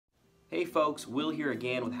Hey folks, Will here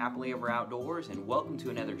again with Happily Ever Outdoors, and welcome to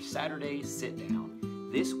another Saturday Sit Down.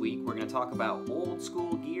 This week we're going to talk about old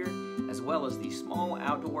school gear as well as the small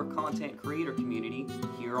outdoor content creator community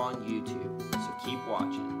here on YouTube. So keep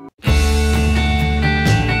watching.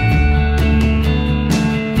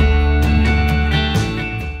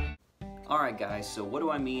 Alright guys, so what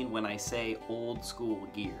do I mean when I say old school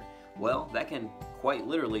gear? Well, that can quite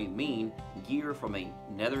literally mean gear from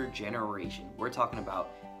another generation. We're talking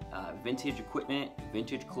about vintage equipment,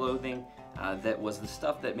 vintage clothing, that was the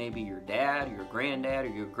stuff that maybe your dad, your granddad, or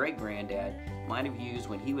your great-granddad might have used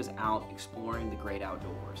when he was out exploring the great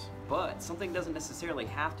outdoors. But something doesn't necessarily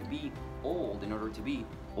have to be old in order to be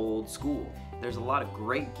old school. There's a lot of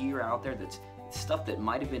great gear out there that's stuff that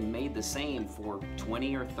might have been made the same for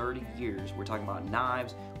 20 or 30 years. We're talking about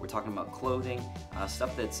knives, we're talking about clothing,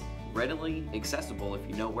 stuff that's readily accessible if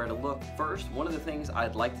you know where to look. First, one of the things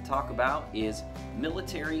I'd like to talk about is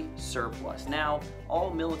military surplus. Now, all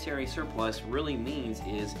military surplus really means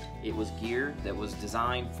is it was gear that was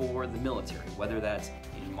designed for the military, whether that's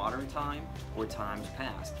in modern time or times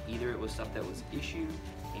past. Either it was stuff that was issued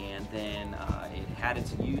and then it had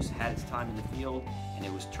its use, had its time in the field, and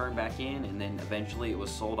it was turned back in, and then eventually it was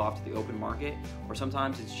sold off to the open market. Or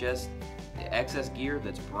sometimes it's just excess gear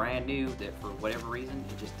that's brand new that for whatever reason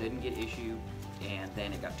it just didn't get issued, and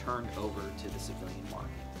then it got turned over to the civilian market.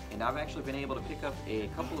 And I've actually been able to pick up a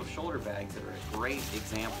couple of shoulder bags that are a great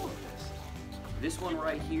example of this. This one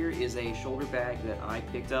right here is a shoulder bag that I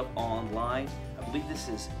picked up online. I believe this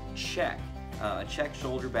is Czech. A Czech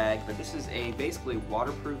shoulder bag, but this is a basically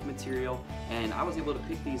waterproof material, and I was able to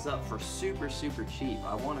pick these up for super cheap.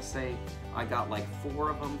 I want to say I got like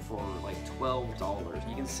 4 of them for like $12.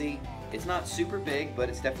 You can see it's not super big, but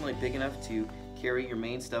it's definitely big enough to carry your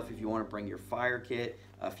main stuff if you want to bring your fire kit,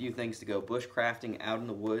 a few things to go bushcrafting out in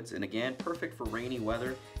the woods, and again, perfect for rainy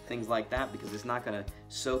weather, things like that, because it's not going to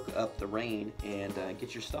soak up the rain and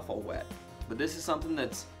get your stuff all wet. But this is something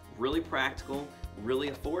that's really practical,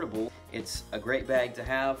 really affordable. It's a great bag to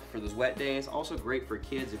have for those wet days. Also great for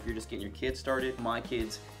kids if you're just getting your kids started. My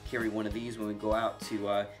kids carry one of these when we go out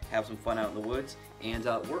to have some fun out in the woods, and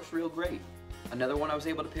works real great. Another one I was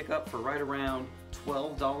able to pick up for right around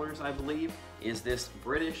 $12, I believe, is this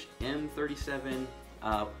British M37.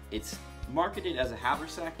 It's marketed as a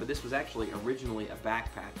haversack, but this was actually originally a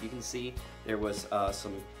backpack. You can see there was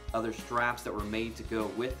some other straps that were made to go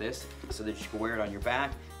with this so that you can wear it on your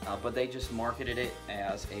back, but they just marketed it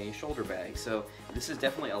as a shoulder bag. So this is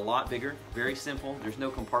definitely a lot bigger, very simple. There's no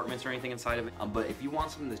compartments or anything inside of it, but if you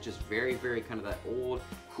want something that's just very kind of that old,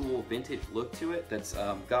 cool, vintage look to it, that's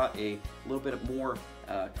got a little bit more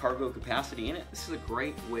cargo capacity in it, this is a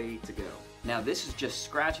great way to go. Now this is just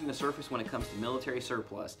scratching the surface when it comes to military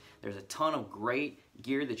surplus. There's a ton of great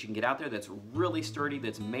gear that you can get out there that's really sturdy,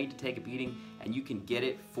 that's made to take a beating, and you can get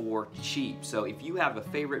it for cheap. So if you have a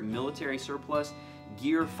favorite military surplus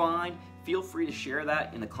gear find, feel free to share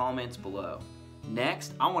that in the comments below.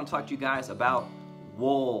 Next, I want to talk to you guys about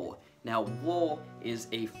wool. Now wool is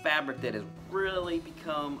a fabric that has really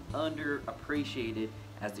become underappreciated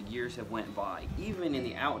as the years have went by. Even in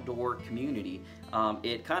the outdoor community,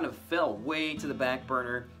 it kind of fell way to the back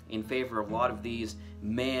burner in favor of a lot of these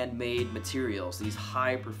man-made materials, these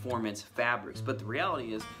high-performance fabrics. But the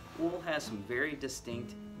reality is, wool has some very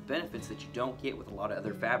distinct benefits that you don't get with a lot of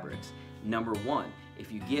other fabrics. Number one,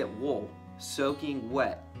 if you get wool soaking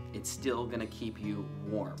wet, it's still gonna keep you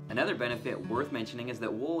warm. Another benefit worth mentioning is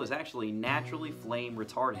that wool is actually naturally flame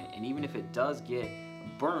retardant, and even if it does get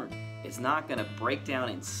burnt, it's not gonna break down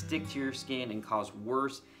and stick to your skin and cause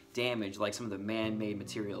worse damage like some of the man-made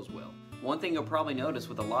materials will. One thing you'll probably notice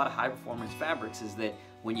with a lot of high-performance fabrics is that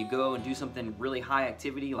when you go and do something really high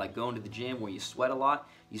activity, like going to the gym where you sweat a lot,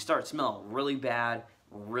 you start smelling really bad,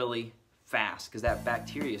 really fast, because that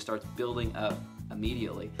bacteria starts building up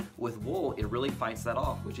immediately. With wool, it really fights that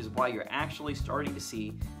off, which is why you're actually starting to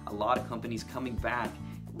see a lot of companies coming back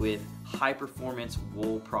with high-performance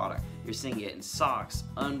wool product. You're seeing it in socks,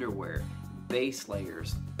 underwear, base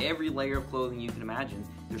layers, every layer of clothing you can imagine.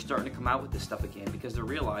 They're starting to come out with this stuff again because they're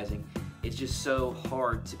realizing it's just so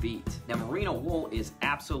hard to beat. Now, merino wool is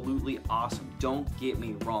absolutely awesome. Don't get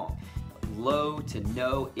me wrong. Low to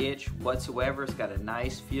no itch whatsoever. It's got a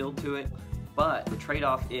nice feel to it. But the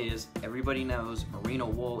trade-off is, everybody knows merino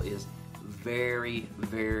wool is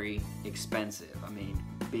very expensive. I mean,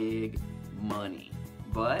 big money.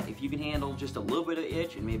 But if you can handle just a little bit of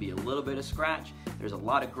itch and maybe a little bit of scratch, there's a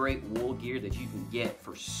lot of great wool gear that you can get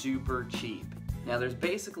for super cheap. Now there's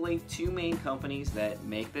basically 2 main companies that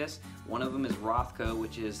make this. One of them is Rothco,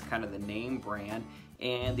 which is kind of the name brand,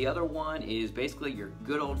 and the other one is basically your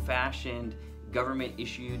good old-fashioned government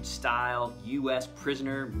issued style US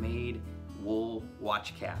prisoner made wool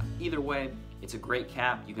watch cap. Either way, it's a great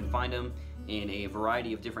cap. You can find them in a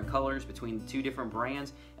variety of different colors between the two different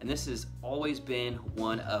brands, and this has always been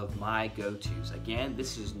one of my go-tos. Again,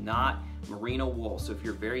 this is not merino wool, so if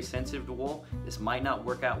you're very sensitive to wool, this might not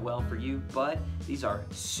work out well for you, but these are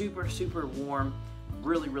super warm,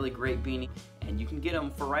 really great beanie, and you can get them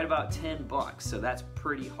for right about 10 bucks, so that's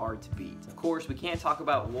pretty hard to beat. Of course, we can't talk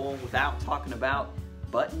about wool without talking about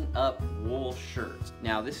button-up wool shirts.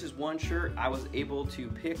 Now, this is one shirt I was able to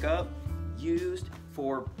pick up used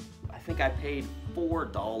for, I think I paid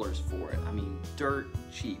 $4 for it. I mean, dirt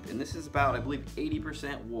cheap. And this is about, I believe,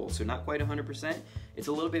 80% wool, so not quite 100%. It's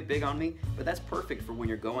a little bit big on me, but that's perfect for when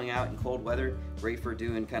you're going out in cold weather, great for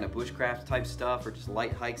doing kind of bushcraft type stuff or just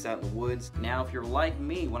light hikes out in the woods. Now, if you're like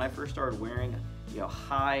me, when I first started wearing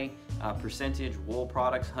high percentage wool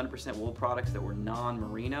products, 100% wool products that were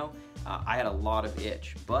non-merino, I had a lot of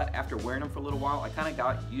itch. But after wearing them for a little while, I kind of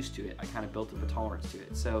got used to it. I kind of built up a tolerance to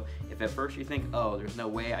it. So if at first you think, oh, there's no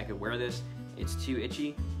way I could wear this, it's too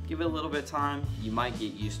itchy, give it a little bit of time, you might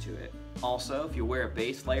get used to it. Also, if you wear a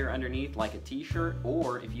base layer underneath like a t-shirt,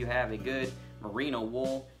 or if you have a good merino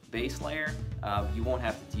wool base layer, you won't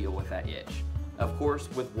have to deal with that itch. Of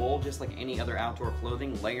course, with wool, just like any other outdoor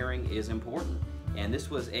clothing, layering is important. And this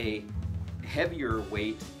was a heavier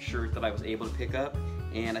weight shirt that I was able to pick up,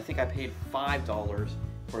 and I think I paid $5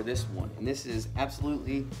 for this one. And this is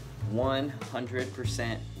absolutely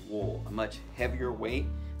 100% wool, a much heavier weight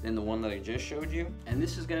than the one that I just showed you. And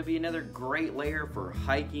this is gonna be another great layer for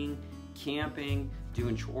hiking, camping,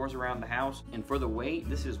 doing chores around the house. And for the weight,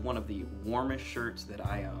 this is one of the warmest shirts that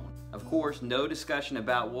I own. Of course, no discussion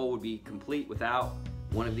about wool would be complete without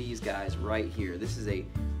one of these guys right here. This is a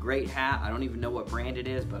great hat. I don't even know what brand it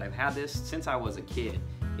is, but I've had this since I was a kid.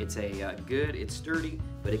 It's it's sturdy,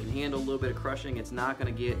 but it can handle a little bit of crushing. It's not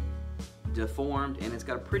gonna get deformed, and it's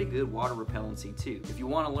got a pretty good water repellency too. If you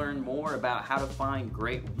want to learn more about how to find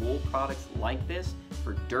great wool products like this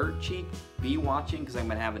for dirt cheap, be watching, because I'm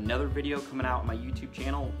going to have another video coming out on my YouTube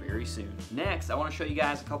channel very soon. Next, I want to show you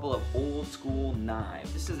guys a couple of old school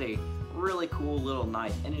knives. This is a really cool little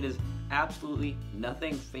knife, and it is absolutely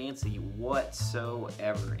nothing fancy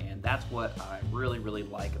whatsoever, and that's what I really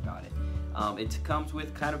like about it. It comes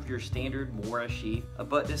with kind of your standard Mora sheath,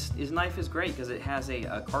 but this knife is great because it has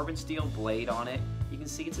a carbon steel blade on it. You can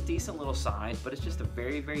see it's a decent little size, but it's just a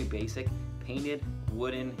very basic painted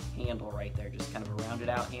wooden handle right there, just kind of a rounded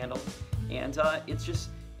out handle, and it's just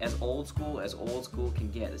as old school can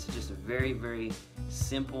get. This is just a very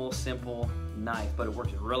simple knife, but it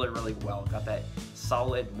works really well. Got that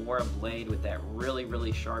solid Mora blade with that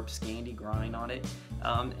really sharp Scandi grind on it,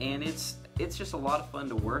 and it's just a lot of fun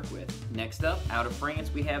to work with. Next up, out of France,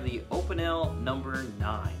 we have the Opinel number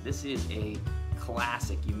 9. This is a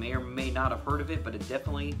classic. You may or may not have heard of it, but it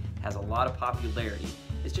definitely has a lot of popularity.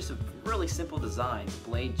 It's just a really simple design. The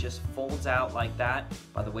blade just folds out like that.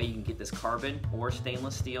 By the way, you can get this carbon or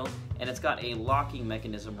stainless steel, and it's got a locking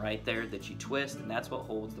mechanism right there that you twist, and that's what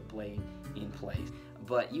holds the blade in place.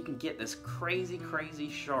 But you can get this crazy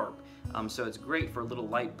sharp, so it's great for little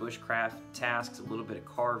light bushcraft tasks, a little bit of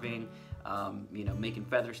carving, making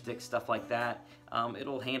feather sticks, stuff like that.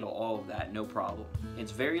 It'll handle all of that, no problem.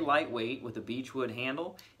 It's very lightweight with a beechwood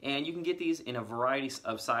handle, and you can get these in a variety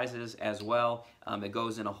of sizes as well. It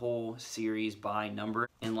goes in a whole series by number.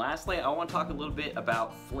 And lastly, I want to talk a little bit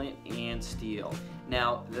about flint and steel.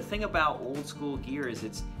 Now, the thing about old school gear is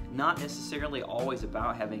it's not necessarily always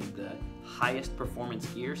about having the highest performance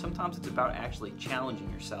gear. Sometimes it's about actually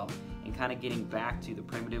challenging yourself and kind of getting back to the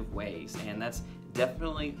primitive ways, and that's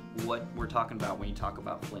definitely what we're talking about when you talk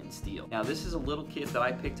about flint and steel. Now, this is a little kit that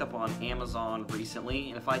I picked up on Amazon recently,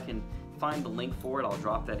 and if I can find the link for it, I'll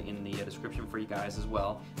drop that in the description for you guys as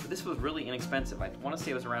well. But this was really inexpensive. I want to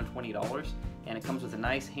say it was around $20, and it comes with a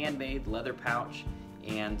nice handmade leather pouch,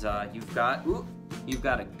 and you've got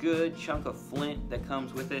a good chunk of flint that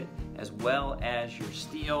comes with it, as well as your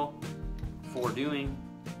steel for doing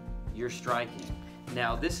your striking.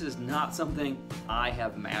 Now, this is not something I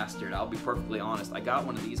have mastered, I'll be perfectly honest. I got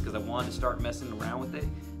one of these because I wanted to start messing around with it,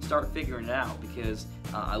 start figuring it out, because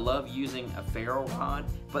I love using a ferro rod,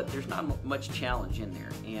 but there's not much challenge in there,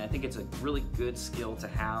 and I think it's a really good skill to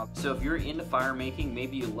have. So if you're into fire making,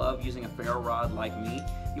 maybe you love using a ferro rod like me,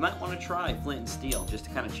 you might want to try flint and steel just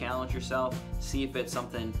to kind of challenge yourself, see if it's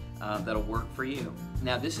something that'll work for you.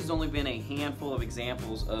 Now, this has only been a handful of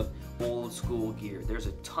examples of old school gear. There's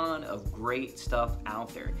a ton of great stuff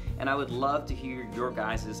out there, and I would love to hear your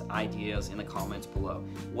guys' ideas in the comments below.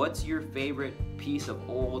 What's your favorite piece of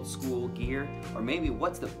old school gear, or maybe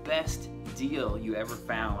what's the best deal you ever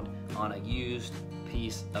found on a used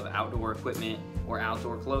piece of outdoor equipment or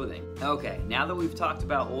outdoor clothing. Okay, now that we've talked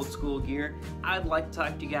about old school gear, I'd like to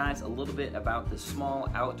talk to you guys a little bit about the small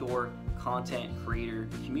outdoor content creator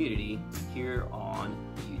community here on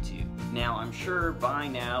YouTube. Now, I'm sure by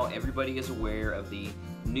now everybody is aware of the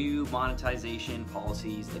new monetization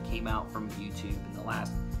policies that came out from YouTube in the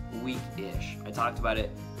last week-ish. I talked about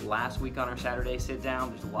it last week on our Saturday sit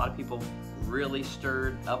down. There's a lot of people really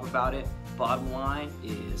stirred up about it. Bottom line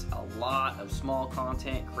is a lot of small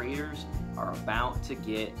content creators are about to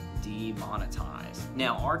get demonetized.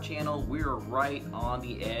 Now, our channel, we're right on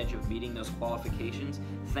the edge of meeting those qualifications.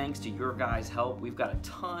 Thanks to your guys' help, we've got a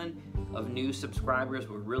ton of new subscribers.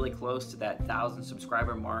 We're really close to that 1,000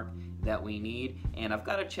 subscriber mark that we need, and I've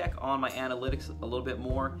got to check on my analytics a little bit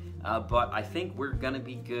more, but I think we're gonna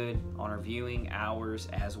be good on our viewing hours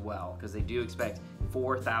as well, because they do expect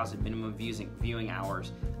 4,000 minimum viewing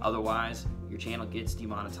hours. Otherwise, your channel gets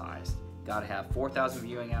demonetized. Got to have 4,000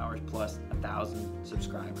 viewing hours plus 1,000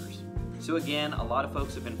 subscribers. So again, a lot of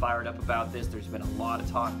folks have been fired up about this. There's been a lot of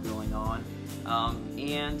talk going on,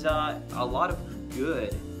 and a lot of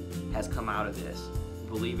good has come out of this,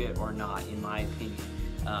 believe it or not, in my opinion.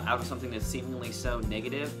 Out of something that's seemingly so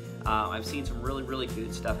negative, I've seen some really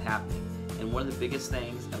good stuff happening. And one of the biggest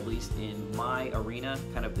things, at least in my arena,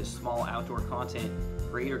 kind of this small outdoor content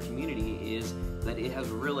creator community, is that it has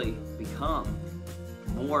really become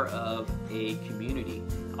more of a community.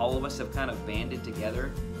 All of us have kind of banded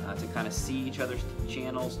together to kind of see each other's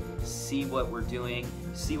channels, see what we're doing,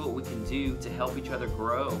 see what we can do to help each other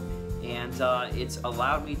grow. And it's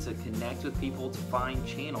allowed me to connect with people, to find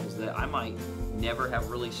channels that I might never have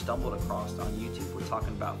really stumbled across on YouTube. We're talking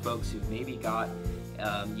about folks who've maybe got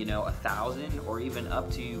 1,000 or even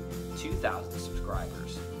up to 2,000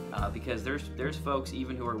 subscribers. Because there's folks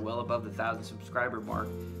even who are well above the 1,000 subscriber mark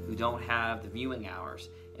who don't have the viewing hours.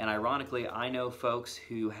 And ironically, I know folks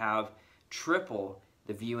who have triple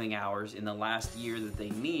the viewing hours in the last year that they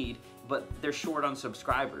need, but they're short on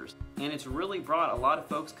subscribers. And it's really brought a lot of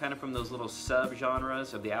folks kind of from those little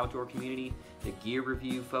sub-genres of the outdoor community, the gear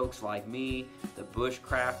review folks like me, the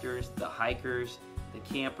bushcrafters, the hikers, the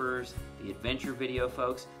campers, the adventure video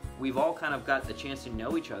folks. We've all kind of got the chance to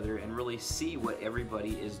know each other and really see what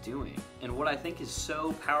everybody is doing. And what I think is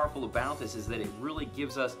so powerful about this is that it really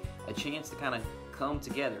gives us a chance to kind of come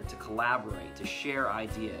together, to collaborate, to share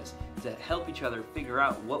ideas, to help each other figure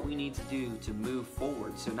out what we need to do to move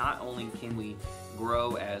forward. So not only can we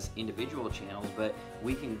grow as individual channels, but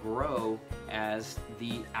we can grow as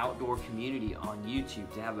the outdoor community on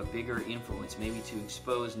YouTube, to have a bigger influence, maybe to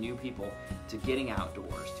expose new people to getting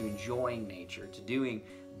outdoors, to enjoying nature, to doing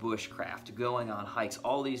bushcraft, to going on hikes,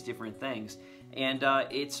 all these different things. And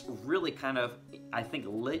it's really kind of, I think,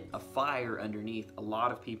 lit a fire underneath a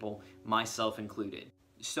lot of people, myself included.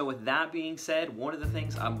 So with that being said, one of the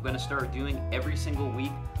things I'm going to start doing every single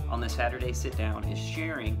week on the Saturday sit down is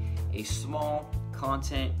sharing a small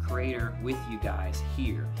content creator with you guys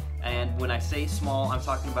here. And when I say small, I'm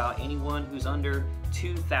talking about anyone who's under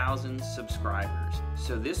 2,000 subscribers.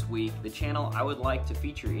 So this week, the channel I would like to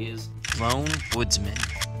feature is Lone Woodsman.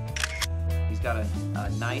 He's got a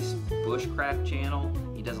nice bushcraft channel.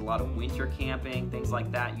 He does a lot of winter camping, things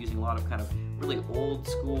like that, using a lot of kind of really old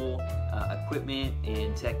school equipment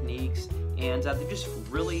and techniques. And they're just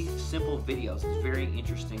really simple videos. It's very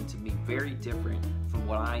interesting to me, very different from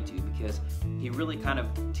what I do, because he really kind of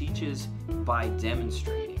teaches by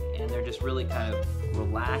demonstrating. And they're just really kind of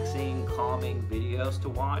relaxing, calming videos to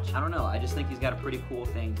watch. I don't know, I just think he's got a pretty cool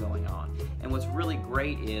thing going on. And what's really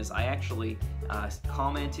great is I actually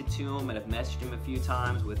commented to him and have messaged him a few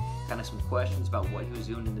times with kind of some questions about what he was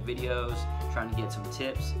doing in the videos, trying to get some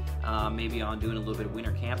tips, maybe on doing a little bit of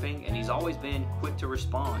winter camping, and he's always been quick to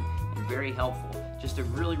respond and very helpful. Just a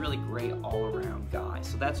really great all-around guy.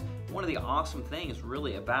 So that's one of the awesome things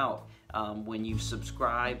really about when you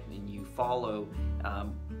subscribe and you follow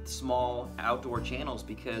small outdoor channels,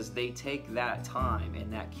 because they take that time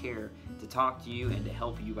and that care to talk to you and to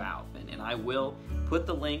help you out. And I will put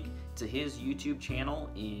the link to his YouTube channel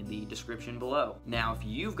in the description below. Now, if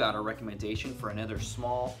you've got a recommendation for another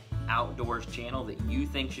small outdoors channel that you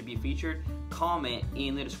think should be featured, comment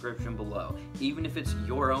in the description below. Even if it's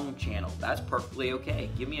your own channel, that's perfectly okay.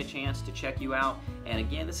 Give me a chance to check you out. And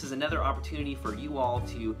again, this is another opportunity for you all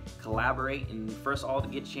to collaborate and for us all to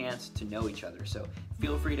get a chance to know each other. So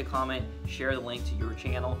feel free to comment, share the link to your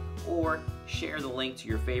channel, or share the link to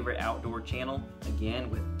your favorite outdoor channel, again,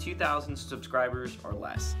 with 2,000 subscribers or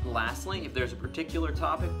less. Lastly, if there's a particular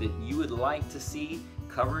topic that you would like to see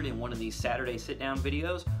covered in one of these Saturday sit-down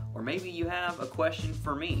videos, or maybe you have a question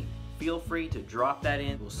for me, feel free to drop that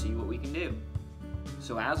in. We'll see what we can do.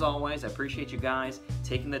 So as always, I appreciate you guys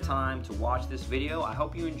taking the time to watch this video. I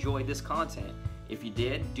hope you enjoyed this content. If you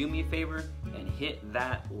did, do me a favor and hit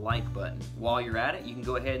that like button. While you're at it, you can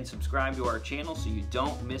go ahead and subscribe to our channel so you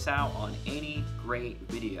don't miss out on any great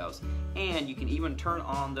videos. And you can even turn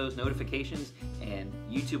on those notifications and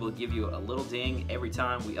YouTube will give you a little ding every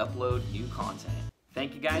time we upload new content.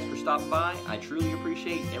 Thank you guys for stopping by. I truly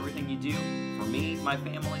appreciate everything you do for me, my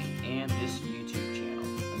family, and this YouTube channel.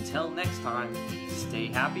 Until next time, stay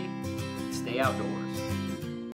happy, stay outdoors.